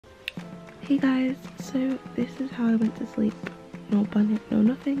Hey guys, so this is how I went to sleep. No bonnet, no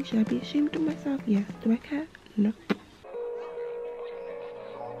nothing. Should I be ashamed of myself? Yes. Do I care? No.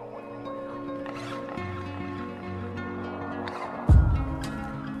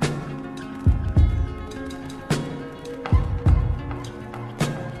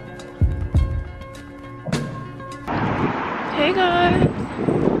 Hey guys.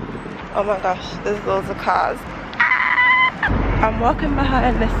 Oh my gosh, there's loads of cars. I'm walking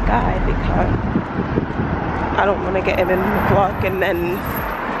behind this guy because I don't want to get him in the vlog and then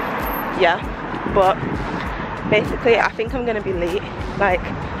yeah, but basically I think I'm gonna be late. Like,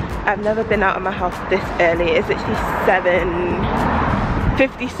 I've never been out of my house this early. It's literally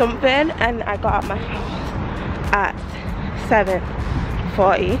 7:50 something and I got out of my house at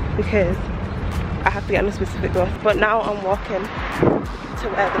 7:40 because I have to get on a specific bus. But now I'm walking to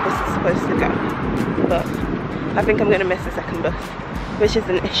where the bus is supposed to go, but I think I'm gonna miss the second bus, which is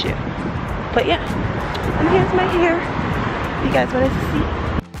an issue. But yeah, and here's my hair. You guys wanted to see?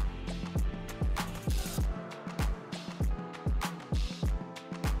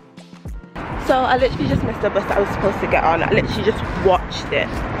 So I literally just missed the bus that I was supposed to get on. I literally just watched it.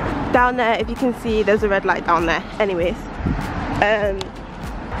 Down there, if you can see, there's a red light down there. Anyways,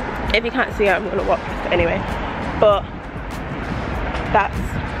 if you can't see it, I'm gonna walk past it anyway. But that's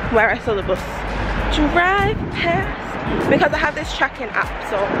where I saw the bus drive past, because I have this tracking app,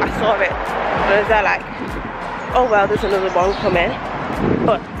 so I saw it and I was there like, oh well, there's another one coming.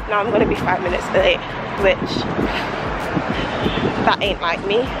 But now I'm gonna be 5 minutes late, which that ain't like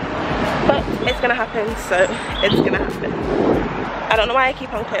me, but it's gonna happen, so it's gonna happen. I don't know why I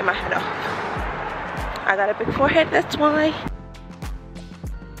keep on cutting my head off. I got a big forehead, that's why.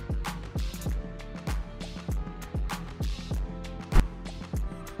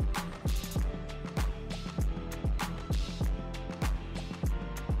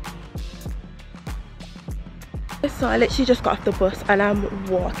 So I literally just got off the bus and I'm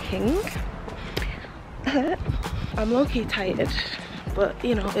walking. I'm low-key tired, but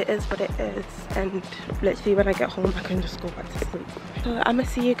you know, it is what it is, and literally when I get home I can just go back to sleep. So I'm gonna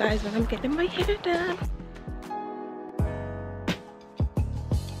see you guys when I'm getting my hair done.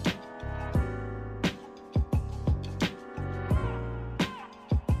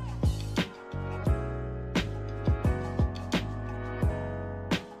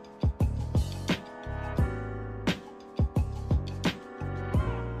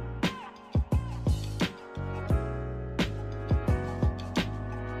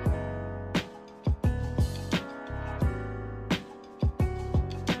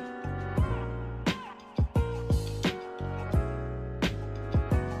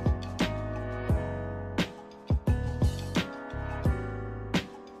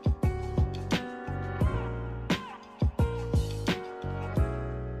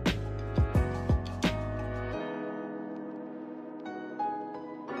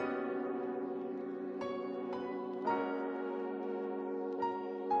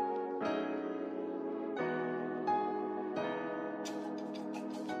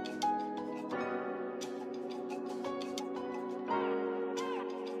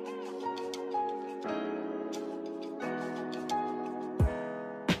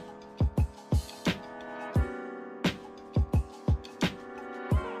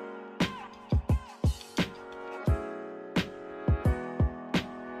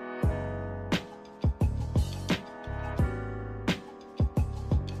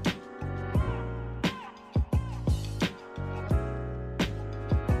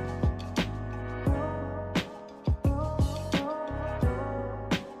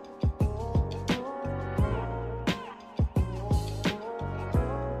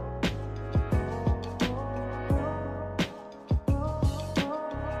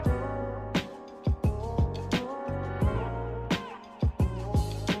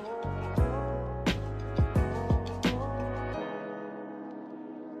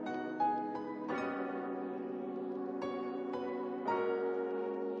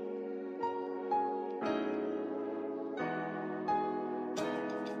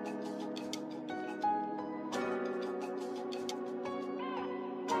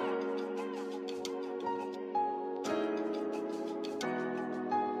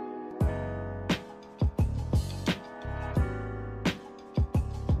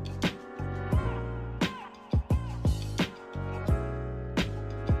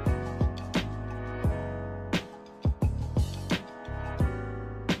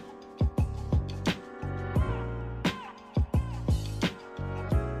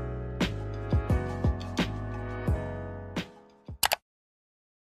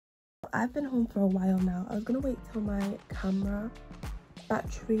 I've been home for a while now. I was gonna wait till my camera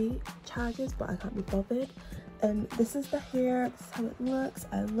battery charges, but I can't be bothered. This is the hair. This is how it looks.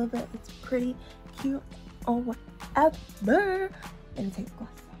 I love it. It's pretty cute or whatever. And take the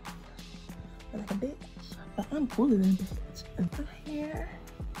glasses off. I'm like a bitch, but I'm cooler than a bitch. And the hair,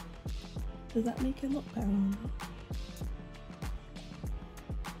 does that make it look better on me?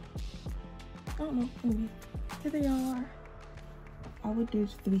 I don't know. Anyway, here they are. I would do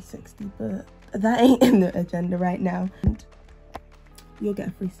 360, but that ain't in the agenda right now. And you'll get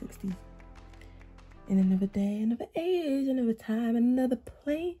a 360 in another day, another age, another time, another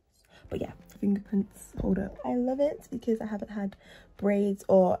place. But yeah, fingerprints holder. I love it because I haven't had braids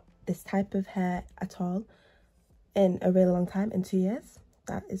or this type of hair at all in a really long time, in 2 years.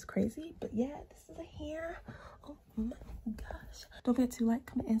 That is crazy. But yeah, this is a hair. Oh my gosh. Don't forget to like,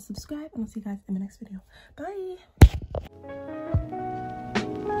 comment, and subscribe, and I'll see you guys in the next video. Bye.